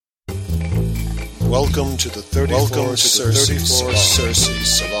Welcome to the 34th Circe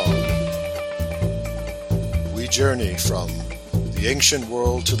Salon. We journey from the ancient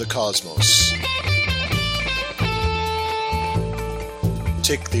world to the cosmos.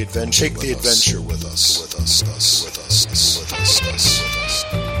 Take the adventure with us.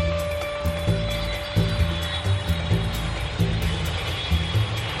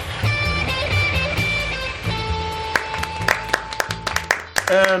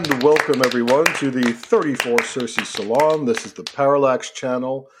 And welcome everyone to the 34 Circe Salon. This is the Parallax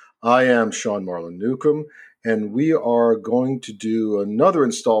channel. I am Sean Marlon Newcomb, and we are going to do another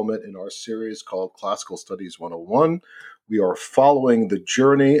installment in our series called Classical Studies 101. We are following the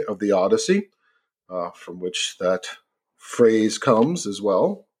journey of the Odyssey, from which that phrase comes as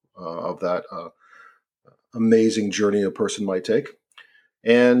well, of that amazing journey a person might take.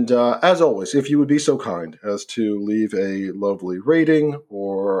 And as always, if you would be so kind as to leave a lovely rating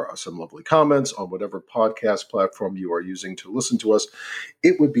or some lovely comments on whatever podcast platform you are using to listen to us,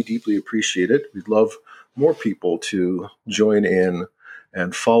 it would be deeply appreciated. We'd love more people to join in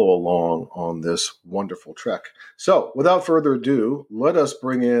and follow along on this wonderful trek. So, without further ado, let us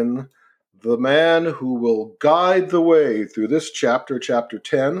bring in the man who will guide the way through this chapter, Chapter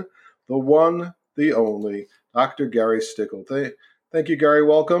 10, the one, the only, Dr. Gary Stickle. Thank you, Gary.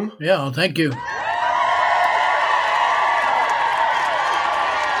 Welcome. Yeah, thank you.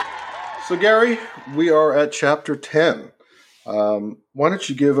 So, Gary, we are at Chapter 10. Why don't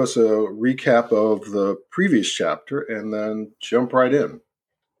you give us a recap of the previous chapter and then jump right in?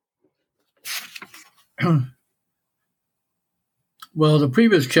 Well, the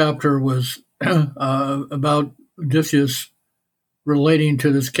previous chapter was about Odysseus relating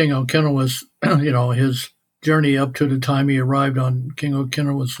to this King Alcinous, his journey up to the time he arrived on King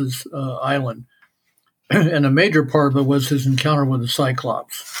Alcinous' island. And a major part of it was his encounter with the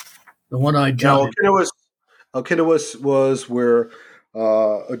Cyclops, the one-eyed giant. Now, Alcinous was where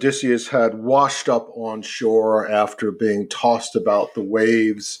Odysseus had washed up on shore after being tossed about the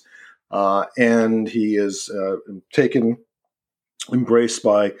waves, and he is embraced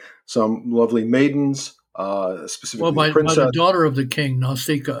by some lovely maidens, specifically by the daughter of the king,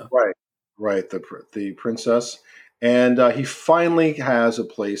 Nausicaa. Right, the princess. And he finally has a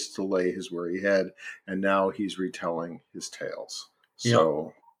place to lay his weary head, and now he's retelling his tales.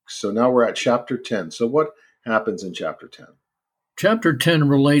 So now we're at Chapter 10. So what happens in Chapter 10? Chapter 10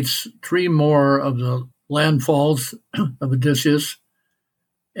 relates three more of the landfalls of Odysseus,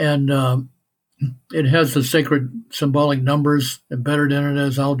 and it has the sacred symbolic numbers embedded in it,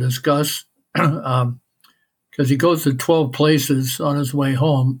 as I'll discuss, because he goes to 12 places on his way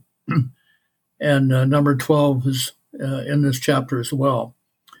home. And number 12 is in this chapter as well.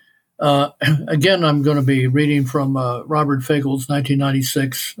 Again, I'm going to be reading from Robert Fagel's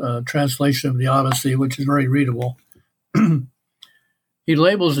 1996 translation of the Odyssey, which is very readable. He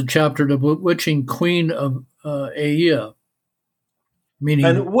labels the chapter The Bewitching Queen of Aea, meaning...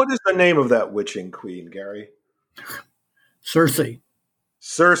 And what is the name of that witching queen, Gary? Circe.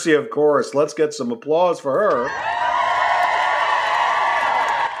 Circe, of course. Let's get some applause for her.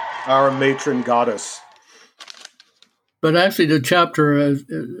 Our matron goddess. But actually, the chapter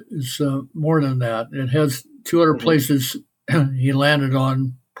is more than that. It has two other places he landed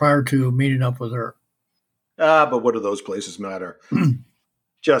on prior to meeting up with her. But what do those places matter?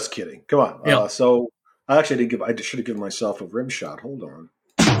 Just kidding. Come on. Yeah. So I should have given myself a rim shot. Hold on.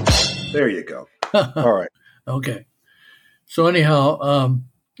 There you go. All right. Okay. So anyhow,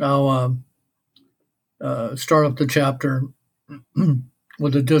 I'll start up the chapter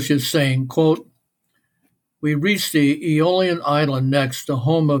with Odysseus saying, quote, "We reached the Aeolian island next, the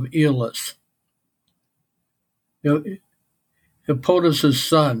home of Aeolus, Hippolytus'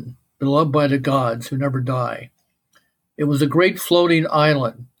 son, beloved by the gods who never die. It was a great floating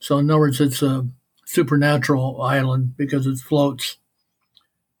island." So in other words, it's a supernatural island because it floats.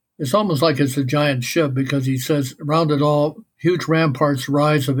 It's almost like it's a giant ship because he says, around it all, huge ramparts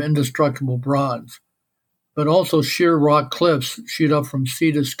rise of indestructible bronze, but also sheer rock cliffs shoot up from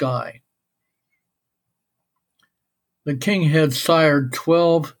sea to sky. The king had sired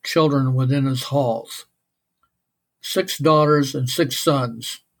 12 children within his halls, 6 daughters and 6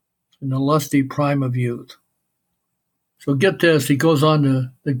 sons, in the lusty prime of youth. So get this, he goes on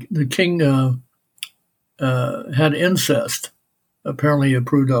to, the king had incest. Apparently he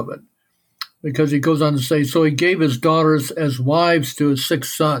approved of it. Because he goes on to say, so he gave his daughters as wives to his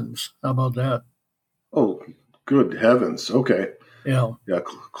 6 sons. How about that? Oh, good heavens. Okay. Yeah. Yeah,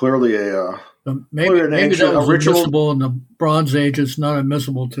 clearly maybe that was admissible in the Bronze Age. It's not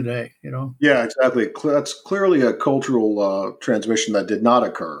admissible today, Yeah, exactly. That's clearly a cultural transmission that did not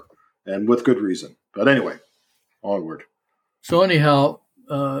occur and with good reason. But anyway, onward. So anyhow,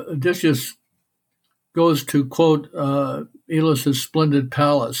 Odysseus goes to quote Aeolus' splendid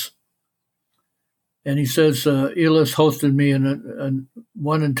palace. And he says, Aeolus hosted me in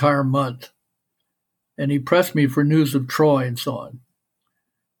one entire month. And he pressed me for news of Troy and so on.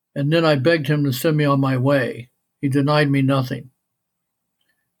 And then I begged him to send me on my way. He denied me nothing.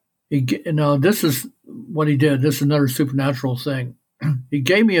 Now, this is what he did. This is another supernatural thing. He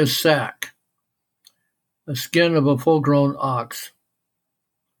gave me a sack, a skin of a full-grown ox.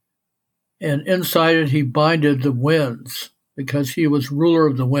 And inside it, he binded the winds, because he was ruler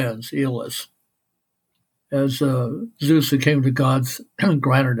of the winds, Aeolus, as Zeus, who came to gods,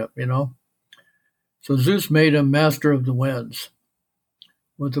 granted him, So Zeus made him master of the winds,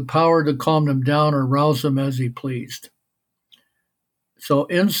 with the power to calm them down or rouse them as he pleased. So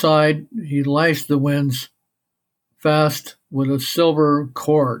inside, he lashed the winds fast with a silver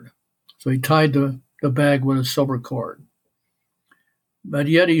cord. So he tied the bag with a silver cord. But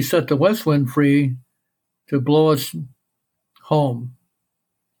yet he set the west wind free to blow us home,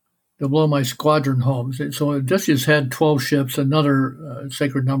 to blow my squadron home. So Odysseus had 12 ships, another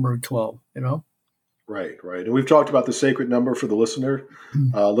sacred number of 12, Right. And we've talked about the sacred number for the listeners.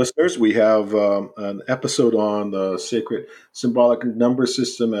 We have an episode on the sacred symbolic number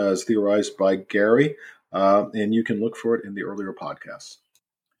system as theorized by Gary, and you can look for it in the earlier podcasts.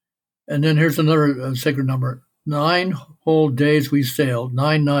 And then here's another sacred number. 9 whole days we sailed,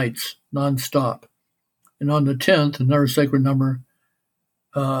 9 nights, nonstop. And on the 10th, another sacred number,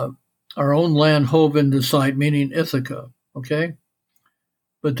 our own land hove into sight, meaning Ithaca, okay?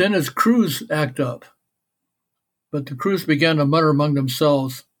 But then his crews act up. But the crews began to mutter among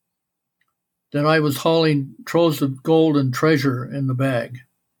themselves that I was hauling troves of gold and treasure in the bag.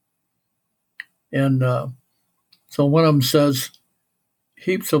 And so one of them says,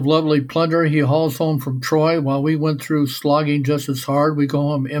 heaps of lovely plunder he hauls home from Troy while we went through slogging just as hard. We go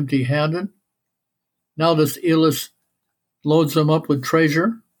home empty-handed. Now this Aeolus loads them up with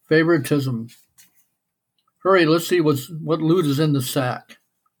treasure, favoritism. Hurry, let's see what loot is in the sack.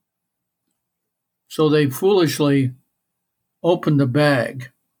 So they foolishly opened the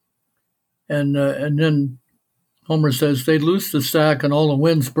bag. And then Homer says, they loosed the sack and all the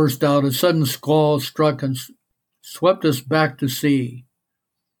winds burst out. A sudden squall struck and swept us back to sea,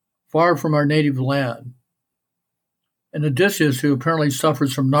 far from our native land. And Odysseus, who apparently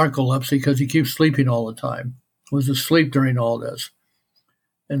suffers from narcolepsy because he keeps sleeping all the time, was asleep during all this.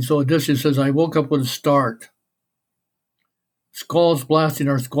 And so Odysseus says, I woke up with a start. Squalls blasting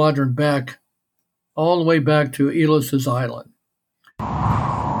our squadron back, all the way back to Aeolus' island.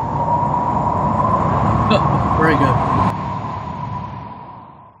 Very good.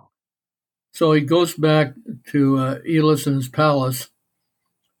 So he goes back to Aeolus and his palace,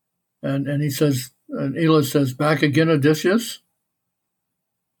 and he says, and Aeolus says, back again, Odysseus?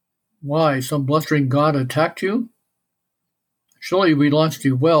 Why, some blustering god attacked you? Surely we launched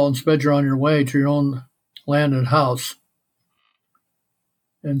you well and sped you on your way to your own land and house.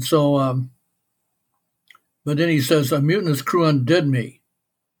 And so, but then he says, a mutinous crew undid me,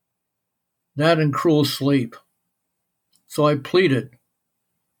 that and cruel sleep. So I pleaded.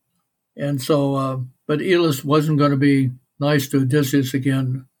 And so, but Aeolus wasn't going to be nice to Odysseus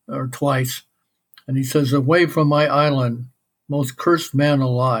again, or twice. And he says, away from my island, most cursed man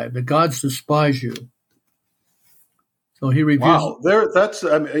alive. The gods despise you. So he reviews. Wow, that's,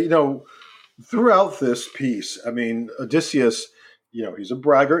 throughout this piece, Odysseus, he's a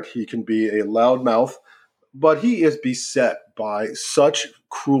braggart. He can be a loudmouth, but he is beset by such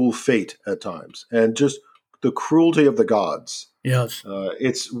cruel fate at times and just the cruelty of the gods. Yes.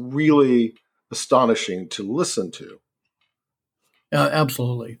 It's really astonishing to listen to.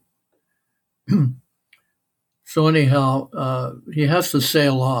 Absolutely. So anyhow, he has to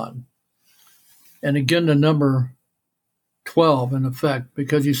sail on. And again, the number 12 in effect,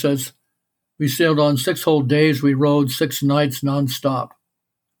 because he says, we sailed on 6 whole days, we rode 6 nights nonstop.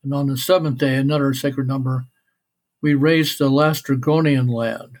 And on the 7th day, another sacred number, we raised the Laestrygonian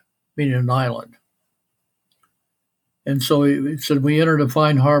land, meaning an island. And so he said, we entered a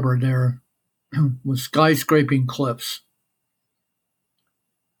fine harbor there with skyscraping cliffs.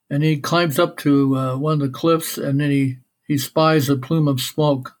 And he climbs up to one of the cliffs, and then he spies a plume of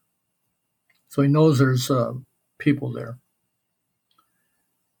smoke. So he knows there's people there.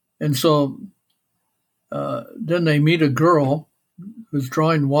 And so then they meet a girl who's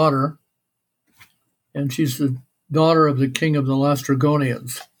drawing water, and she's the daughter of the king of the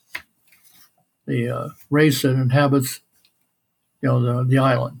Laestrygonians, the race that inhabits, the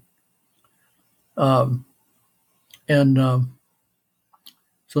island.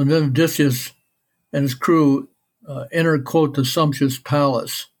 So then Odysseus and his crew enter, quote, the sumptuous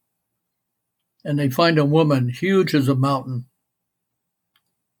palace. And they find a woman huge as a mountain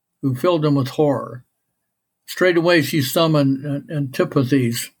who filled them with horror. Straight away she summoned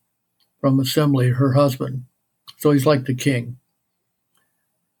Antipathes from assembly, her husband. So he's like the king.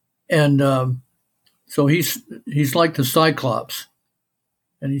 And so he's like the Cyclops.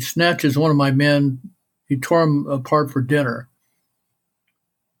 And he snatches one of my men. He tore him apart for dinner.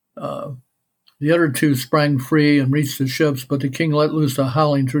 The other two sprang free and reached the ships, but the king let loose a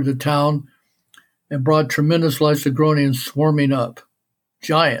howling through the town and brought tremendous Lacedaemonians swarming up.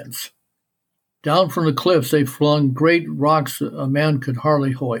 Giants. Down from the cliffs they flung great rocks a man could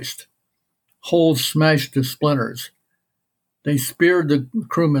hardly hoist. Holes smashed to splinters. They speared the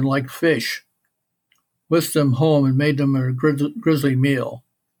crewmen like fish, whisked them home and made them a grisly meal.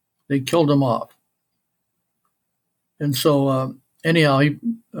 They killed them off. And so anyhow,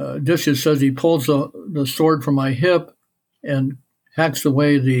 Odysseus says he pulls the sword from my hip and hacks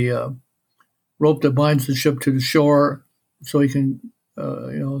away the rope that binds the ship to the shore so he can,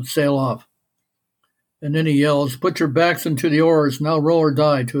 sail off. And then he yells, "Put your backs into the oars, now roll or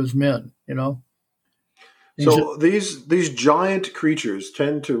die," to his men, So these giant creatures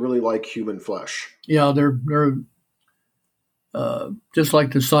tend to really like human flesh. Yeah, they're just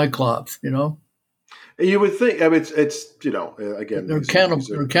like the Cyclops, You would think. I mean, it's again, they're cannibals.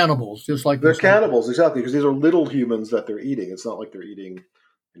 They're cannibals, just like they're cannibals, exactly, because these are little humans that they're eating. It's not like they're eating,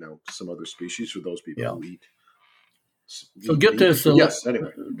 some other species for those people who eat. So get this. Yes.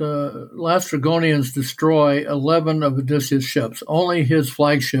 Anyway, the Lacedaemonians destroy 11 of Odysseus' ships. Only his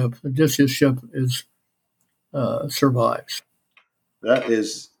flagship, Odysseus' ship, survives.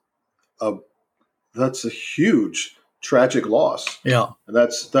 That's a huge tragic loss. Yeah, and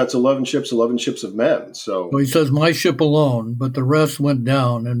that's 11 ships of men. So he says, "My ship alone, but the rest went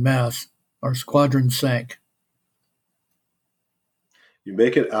down en masse. Our squadron sank." You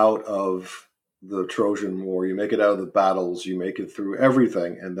make it out of the Trojan War, you make it out of the battles, you make it through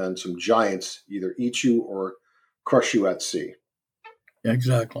everything, and then some giants either eat you or crush you at sea.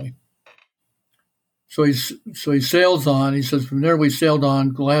 Exactly. So he sails on. He says, "From there we sailed on,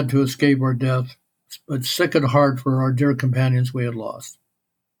 glad to escape our death, but sick at heart for our dear companions we had lost."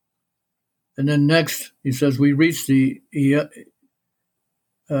 And then next, he says, "We reached the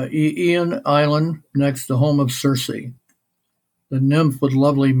Aeaean island, next the home of Circe, the nymph with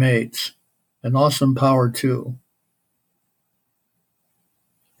lovely mates, an awesome power too."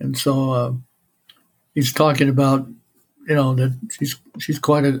 And so he's talking about, that she's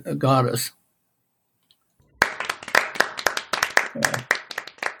quite a goddess.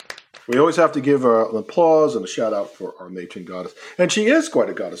 We always have to give an applause and a shout out for our matron goddess. And she is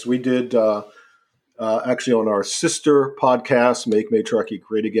quite a goddess. We did actually on our sister podcast, Make Matriarchy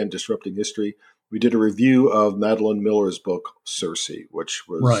Great Again, Disrupting History, we did a review of Madeline Miller's book, Circe, which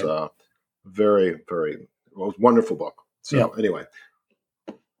was very, very wonderful book. So anyway,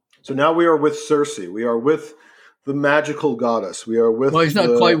 so now we are with Circe. We are with the magical goddess. We are with. Well, he's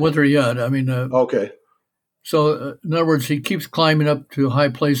not quite with her yet. I mean, okay. So in other words, he keeps climbing up to high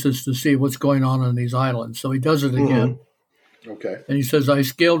places to see what's going on these islands. So he does it again. Mm-hmm. Okay. And he says, "I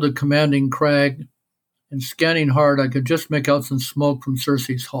scaled a commanding crag, and scanning hard, I could just make out some smoke from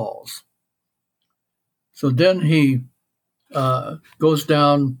Circe's halls." So then he goes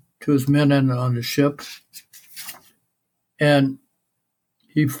down to his men on the ship, and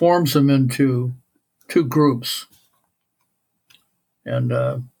he forms them into two groups. And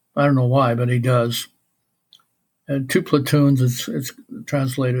I don't know why, but he does. And two platoons, it's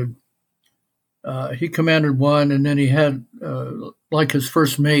translated. He commanded one, and then he had, like his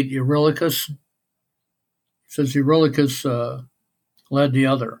first mate, Eurylochus. He says Eurylochus led the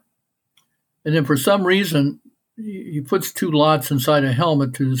other. And then for some reason, he puts two lots inside a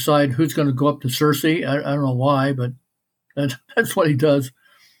helmet to decide who's going to go up to Circe. I don't know why, but that's what he does.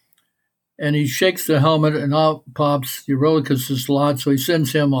 And he shakes the helmet, and out pops Eurylochus' lot, so he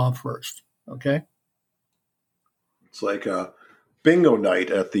sends him off first. Okay? It's like a bingo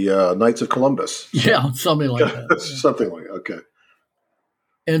night at the Knights of Columbus. Yeah, something like that. Something like that. Okay.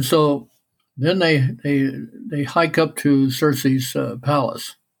 And so then they hike up to Circe's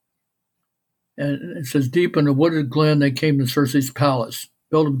palace. And it says, "Deep in the wooded glen, they came to Circe's palace,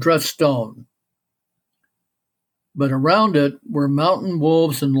 built of dressed stone. But around it were mountain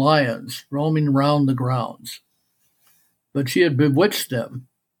wolves and lions roaming round the grounds. But she had bewitched them.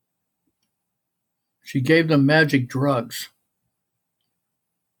 She gave them magic drugs.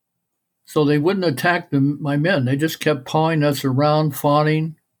 So they wouldn't attack my men. They just kept pawing us around,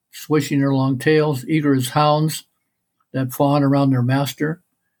 fawning, swishing their long tails, eager as hounds that fawn around their master.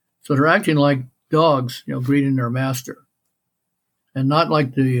 So they're acting like dogs, greeting their master, and not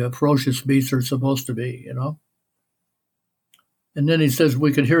like the ferocious beasts are supposed to be, And then he says,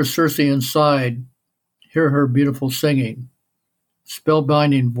 we could hear Circe inside, hear her beautiful singing,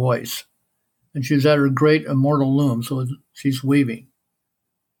 spellbinding voice. And she's at her great immortal loom, so she's weaving.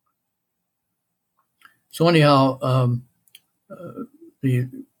 So anyhow, the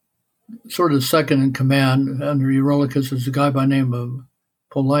sort of second in command under Eurylochus is a guy by the name of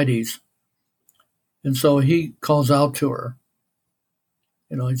Polites. And so he calls out to her.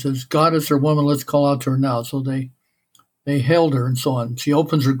 He says, goddess or woman, let's call out to her now. So they hailed her and so on. She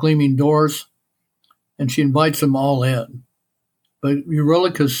opens her gleaming doors and she invites them all in. But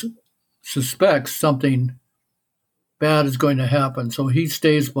Eurylochus suspects something bad is going to happen, so he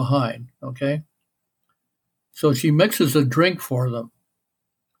stays behind, okay? So she mixes a drink for them,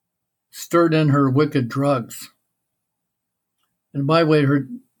 stirred in her wicked drugs. And by the way, her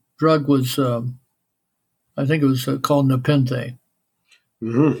drug was, I think it was called Nepenthe.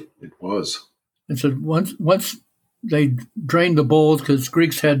 Mm-hmm. It was. And so once they drained the bowls, because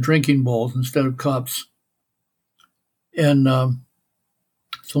Greeks had drinking bowls instead of cups. And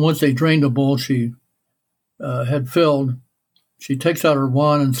so once they drained the bowl she had filled, she takes out her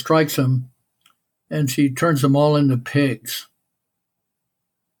wand and strikes them, and she turns them all into pigs.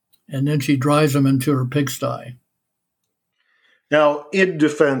 And then she drives them into her pigsty. Now, in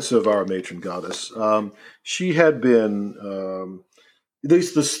defense of our matron goddess, she had been, at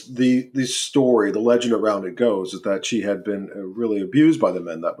least the story, the legend around it goes, is that she had been really abused by the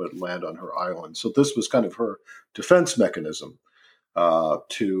men that would land on her island. So this was kind of her defense mechanism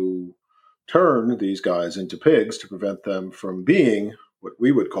to turn these guys into pigs to prevent them from being what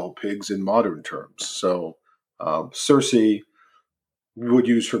we would call pigs in modern terms. So Circe would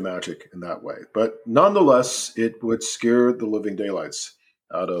use her magic in that way. But nonetheless, it would scare the living daylights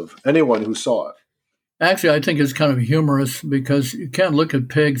out of anyone who saw it. Actually, I think it's kind of humorous because you can't look at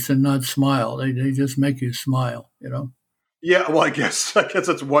pigs and not smile. They just make you smile, Yeah, well, I guess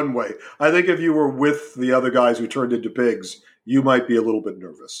that's one way. I think if you were with the other guys who turned into pigs, you might be a little bit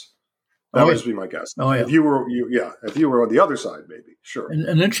nervous. That would be my guess. Oh, yeah. If you were on the other side, maybe, sure.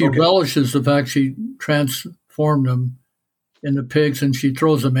 And then she relishes the fact she transformed them into pigs, and she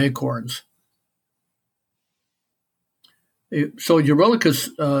throws them acorns. So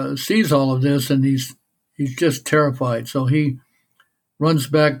Eurylochus sees all of this, and he's just terrified. So he runs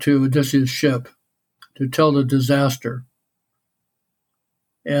back to Odysseus' ship to tell the disaster.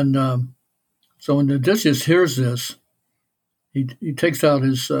 And so when Odysseus hears this, he takes out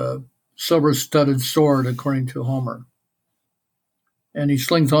his silver-studded sword, according to Homer, and he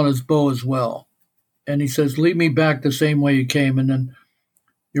slings on his bow as well. And he says, lead me back the same way you came. And then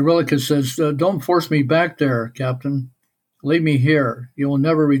Eurylochus says, don't force me back there, Captain. Leave me here. You will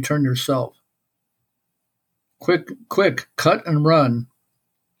never return yourself. Quick, cut and run.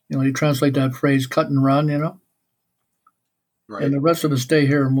 You translate that phrase, cut and run, Right. And the rest of us stay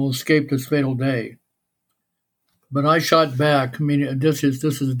here and we'll escape this fatal day. But I shot back, meaning Odysseus,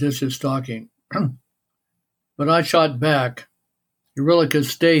 this is Odysseus talking. But I shot back, Eurylochus,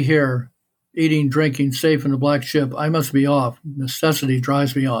 stay here, eating, drinking, safe in the black ship. I must be off. Necessity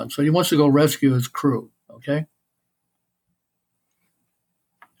drives me on. So he wants to go rescue his crew, okay?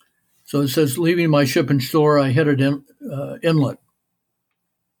 So it says, leaving my ship in shore, I headed inlet.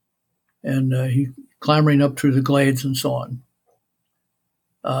 And he clambering up through the glades and so on.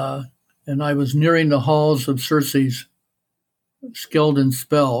 And I was nearing the halls of Circe's, skilled in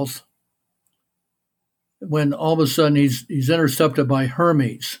spells, when all of a sudden he's intercepted by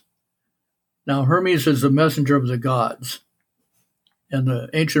Hermes. Now, Hermes is the messenger of the gods, and the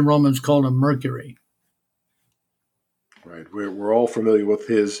ancient Romans called him Mercury. Right. We're all familiar with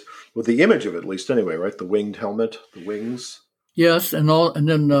the image of it, at least anyway, right? The winged helmet, the wings. Yes, and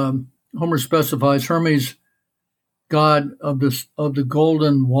then Homer specifies Hermes, god of the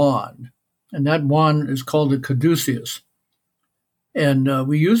golden wand, and that wand is called the caduceus. And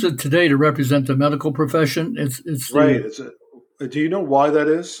we use it today to represent the medical profession. It's right. Do you know why that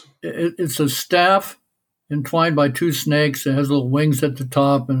is? It's a staff entwined by two snakes. It has little wings at the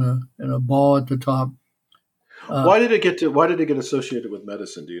top and a ball at the top. Why did it get associated with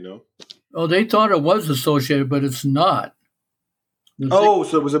medicine? Do you know? Oh, they thought it was associated, but it's not. So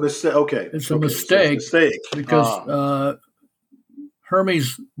it was a mistake. Okay, it's a mistake. Because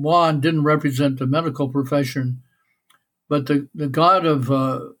Hermes' wand didn't represent the medical profession, but the god of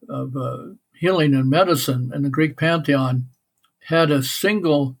healing and medicine in the Greek pantheon had a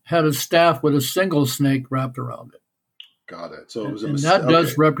staff with a single snake wrapped around it. Got it. So it was and that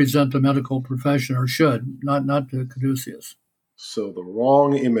does represent the medical profession, or should, not the caduceus. So the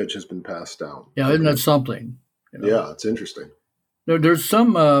wrong image has been passed down. Yeah, isn't that something? Yeah, it's interesting. There's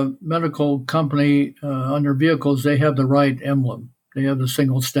some medical company on their vehicles, they have the right emblem. They have the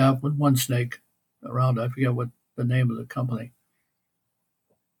single staff with one snake around. I forget what the name of the company.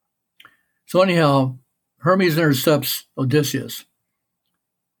 So anyhow, Hermes intercepts Odysseus.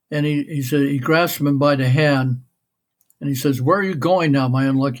 And he grasps him by the hand, and he says, "Where are you going now, my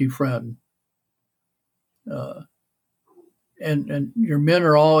unlucky friend? And your men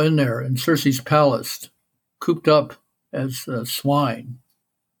are all in there in Circe's palace, cooped up as swine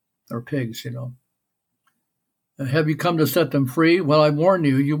or pigs, Have you come to set them free? Well, I warn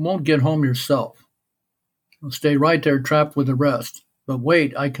you, you won't get home yourself. You'll stay right there trapped with the rest. But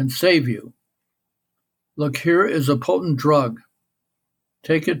wait, I can save you. Look, here is a potent drug.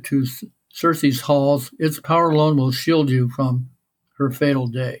 Take it to Circe's halls. Its power alone will shield you from her fatal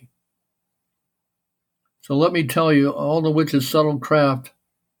day. So let me tell you, all the witch's subtle craft,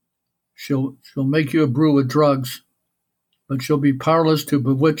 she'll make you a brew with drugs, but she'll be powerless to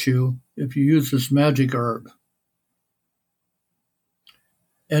bewitch you if you use this magic herb."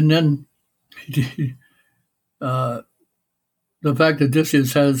 And then the fact that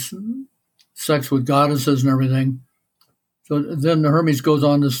Odysseus has sex with goddesses and everything. So then Hermes goes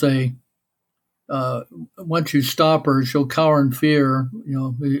on to say, once you stop her, she'll cower in fear.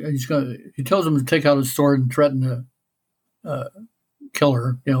 He tells him to take out his sword and threaten to kill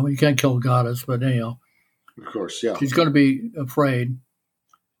her. You can't kill a goddess, but anyhow. Of course, yeah. She's going to be afraid.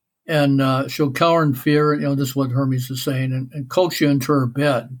 And she'll cower in fear. This is what Hermes is saying, and coax you into her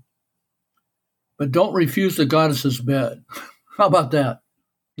bed. But don't refuse the goddess's bed. How about that?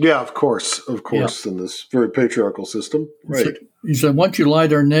 Yeah, of course, yeah. In this very patriarchal system. Right. So, he said, once you lie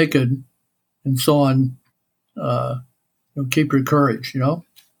there naked and so on, keep your courage,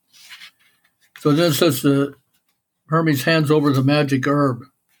 So then it says Hermes hands over the magic herb.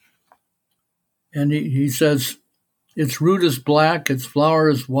 And he says, its root is black, its flower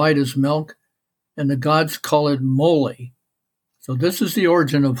is white as milk, and the gods call it moly. So this is the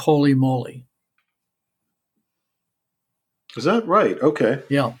origin of holy moly. Is that right? Okay.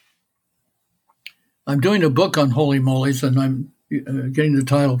 Yeah. I'm doing a book on holy molies, and I'm getting the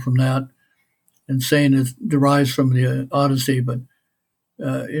title from that and saying it derives from the Odyssey. But,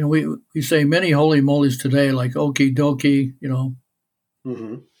 we say many holy molies today, like okie dokie,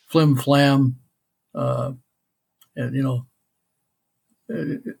 flim flam. And,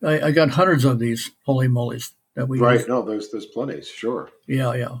 I got hundreds of these holy molies that we Right. use. No, there's plenty, sure.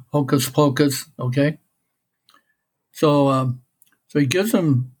 Yeah. Hocus pocus, okay? So he gives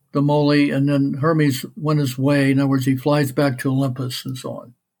him the moly, and then Hermes went his way. In other words, he flies back to Olympus and so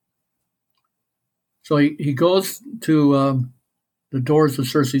on. So he goes to the doors of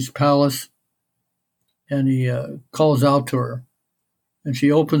Circe's palace, and he calls out to her. And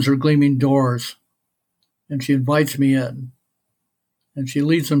she opens her gleaming doors, and she invites me in. And she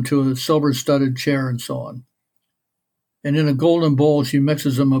leads him to a silver-studded chair and so on. And in a golden bowl, she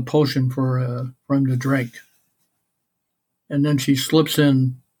mixes him a potion for him to drink. And then she slips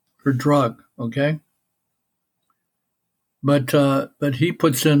in her drug, okay? But he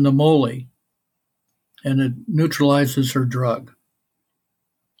puts in the moly, and it neutralizes her drug.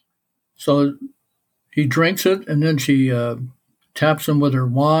 So he drinks it, and then she taps him with her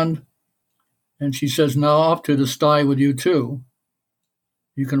wand, and she says, now off to the sty with you too.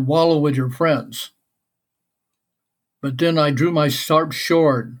 You can wallow with your friends. But then I drew my sharp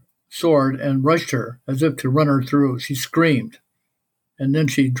sword and rushed her as if to run her through. She screamed, and then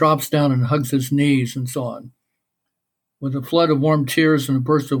she drops down and hugs his knees and so on. With a flood of warm tears and a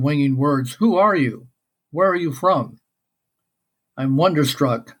burst of winging words, who are you? Where are you from? I'm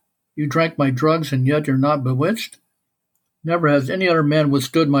wonderstruck. You drank my drugs and yet you're not bewitched? Never has any other man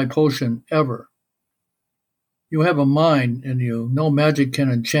withstood my potion, ever. You have a mind in you no magic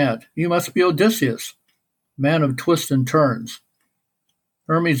can enchant. You must be Odysseus, man of twists and turns.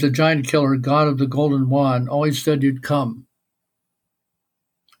 Hermes, the giant killer, god of the golden wand, always said you'd come.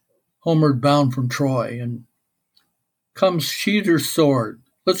 Homeward bound from Troy, and come sheathe your sword.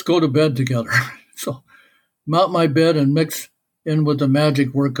 Let's go to bed together. So mount my bed and mix in with the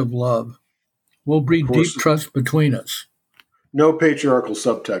magic work of love. We'll breed deep trust between us. No patriarchal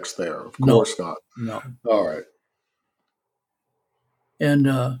subtext there. Of course not. No. All right. And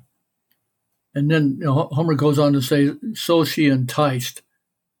then Homer goes on to say, so she enticed.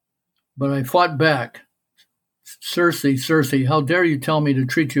 But I fought back. Circe, how dare you tell me to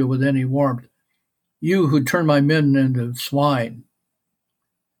treat you with any warmth? You who turned my men into swine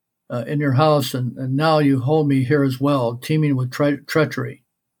in your house, and now you hold me here as well, teeming with treachery.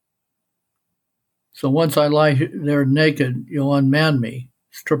 So once I lie there naked, you'll unman me,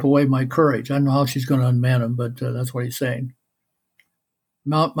 strip away my courage. I don't know how she's going to unman him, but that's what he's saying.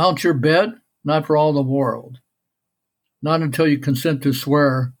 Mount your bed, not for all the world. Not until you consent to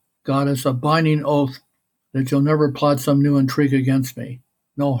swear, goddess, a binding oath that you'll never plot some new intrigue against me,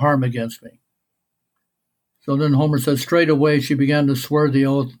 no harm against me. So then Homer says, straight away she began to swear the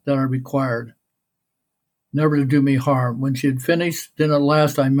oath that I required, never to do me harm. When she had finished, then at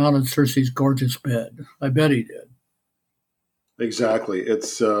last I mounted Circe's gorgeous bed. I bet he did. Exactly.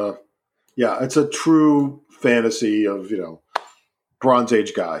 It's it's a true fantasy of, Bronze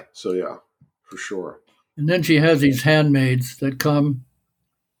Age guy. So yeah, for sure. And then she has these handmaids that come,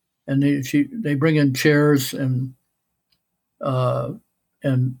 and they bring in chairs and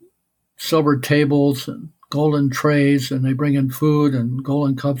silver tables and golden trays, and they bring in food and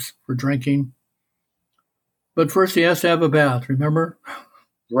golden cups for drinking. But first he has to have a bath, remember?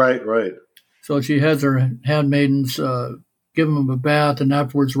 Right. So she has her handmaidens give him a bath and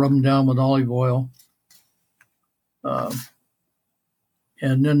afterwards rub him down with olive oil. And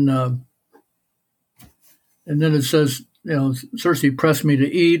then it says, Circe pressed me to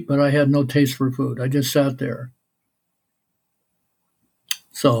eat, but I had no taste for food. I just sat there.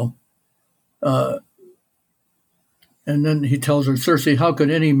 So, and then he tells her, Circe, how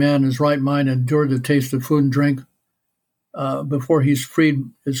could any man in his right mind endure the taste of food and drink before he's freed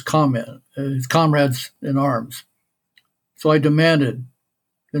his comrades in arms? So I demanded.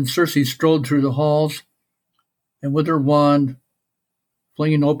 Then Circe strode through the halls, and with her wand,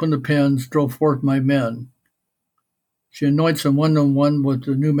 flinging open the pens, drove forth my men. She anoints them one on one with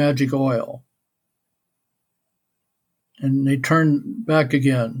the new magic oil. And they turn back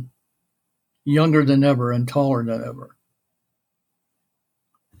again, younger than ever and taller than ever.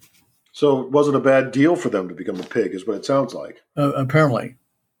 So it wasn't a bad deal for them to become a pig, is what it sounds like. Apparently,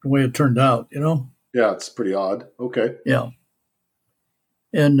 the way it turned out, Yeah, it's pretty odd. Okay. Yeah.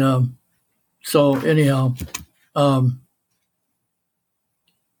 And so anyhow,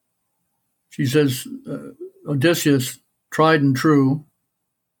 she says, Odysseus, tried and true,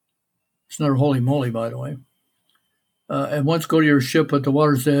 it's not a holy moly, by the way, and once go to your ship at the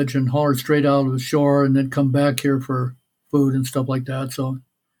water's edge and haul her straight out of the shore and then come back here for food and stuff like that. So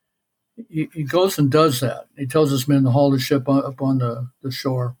he goes and does that. He tells his men to haul the ship up on the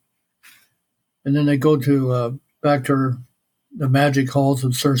shore. And then they go to back to the magic halls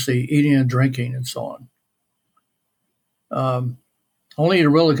of Circe, eating and drinking and so on. Only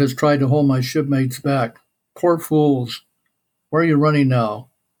Eurylochus tried to hold my shipmates back. Poor fools. Where are you running now?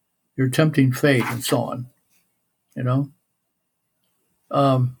 You're tempting fate and so on.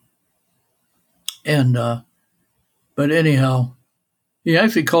 But anyhow, he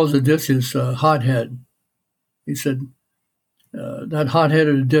actually calls Odysseus a hothead. He said, that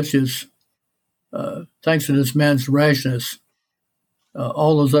hot-headed Odysseus, thanks to this man's rashness,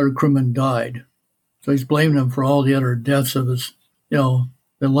 all those other crewmen died. So he's blaming him for all the other deaths of his, the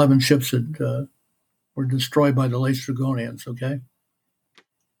 11 ships that were destroyed by the Laestrygonians, okay?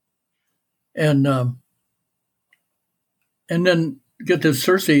 And then get this,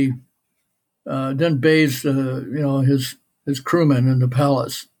 Circe then bathes, his crewmen in the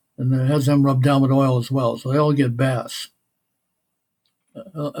palace and has them rubbed down with oil as well. So they all get baths.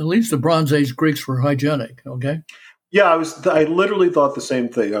 At least the Bronze Age Greeks were hygienic, okay? Yeah, I literally thought the same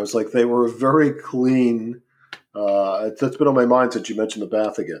thing. I was like, they were very clean. That's been on my mind since you mentioned the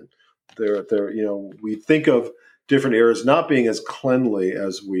bath again. They're we think of different eras not being as cleanly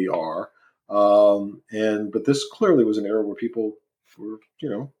as we are. But this clearly was an era where people were,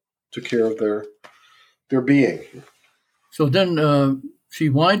 took care of their being. So then she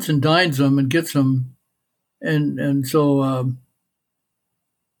wines and dines them and gets them. And so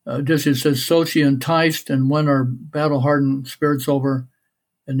Odysseus says, so she enticed and won our battle-hardened spirits over.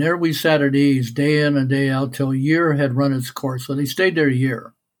 And there we sat at ease day in and day out till a year had run its course. So they stayed there a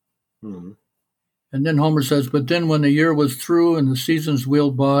year. Mm-hmm. And then Homer says, but then when the year was through and the seasons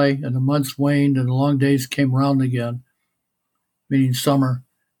wheeled by and the months waned and the long days came round again, meaning summer,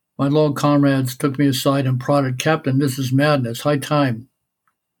 my loyal comrades took me aside and prodded, Captain, this is madness, high time.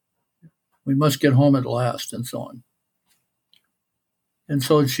 We must get home at last, and so on. And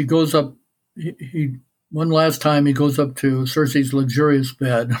so she goes up, one last time he goes up to Circe's luxurious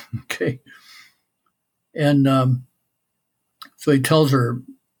bed, okay? And so he tells her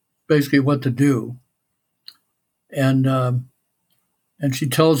basically what to do. And she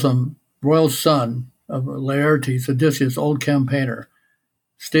tells him, royal son of Laertes, Odysseus, old campaigner,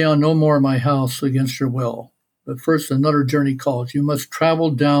 stay on no more in my house against your will. But first another journey calls. You must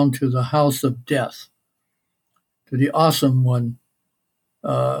travel down to the house of death, to the awesome one,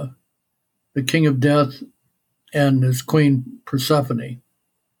 the king of death and his queen Persephone.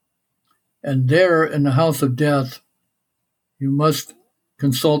 And there in the house of death, you must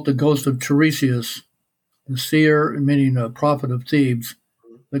consult the ghost of Tiresias, the seer, meaning a prophet of Thebes,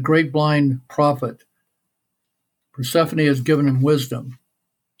 the great blind prophet. Persephone has given him wisdom,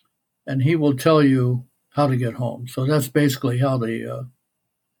 and he will tell you how to get home. So that's basically how the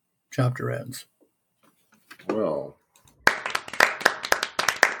chapter ends. Well,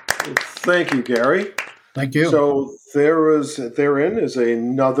 thank you, Gary. Thank you. So therein is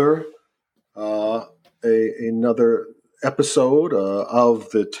another another episode of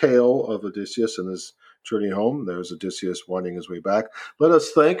the tale of Odysseus and his journey home. There's Odysseus winding his way back. Let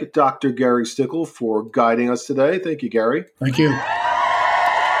us thank Dr. Gary Stickle for guiding us today. Thank you, Gary. Thank you.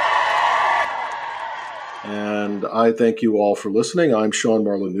 And I thank you all for listening. I'm Sean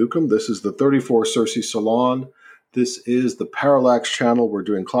Marlon Newcomb. This is the 34 Circe Salon. This is the Parallax channel. We're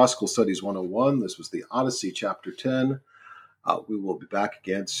doing Classical Studies 101. This was the Odyssey, Chapter 10. We will be back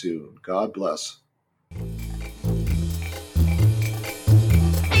again soon. God bless.